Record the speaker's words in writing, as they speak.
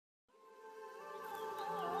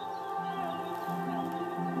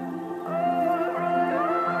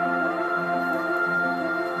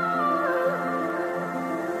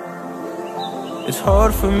It's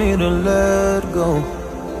hard for me to let go,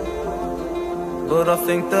 but I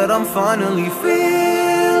think that I'm finally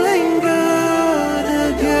feeling good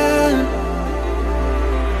again.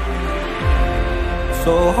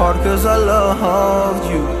 So hard cause I loved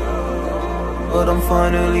you, but I'm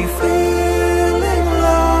finally feeling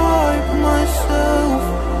like myself.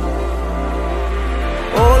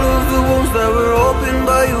 All of the wounds that were opened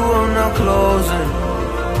by you are now closing.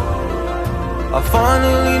 I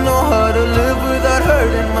finally know how to live without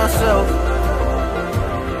hurting myself.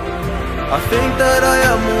 I think that I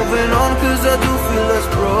am moving on cause I do feel less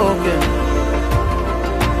broken.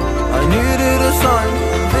 I needed a sign,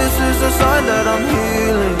 this is a sign that I'm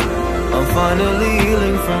healing. I'm finally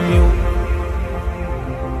healing from you.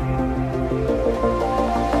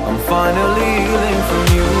 I'm finally healing from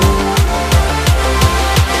you.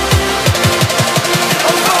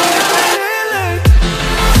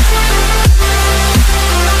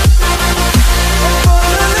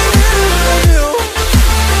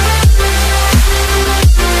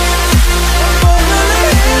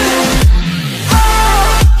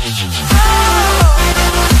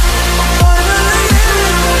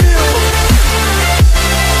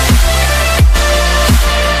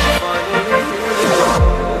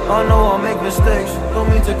 Mistakes, don't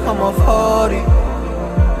mean to come off hardy.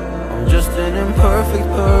 I'm just an imperfect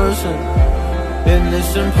person in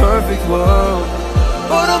this imperfect world,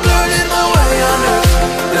 but I'm learning my way under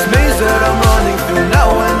this maze that I'm running through. Now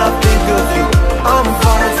when I think of you, I'm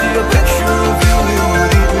falling to a picture of you. You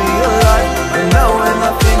would eat me alive. And now when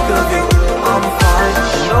I think of you, I'm fine.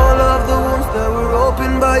 And all of the wounds that were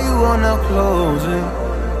opened by you are now closing.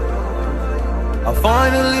 I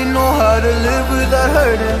finally know how to live without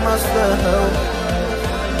hurting myself.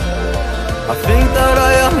 I think that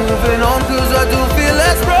I am moving on cause I do feel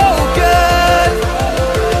less broken.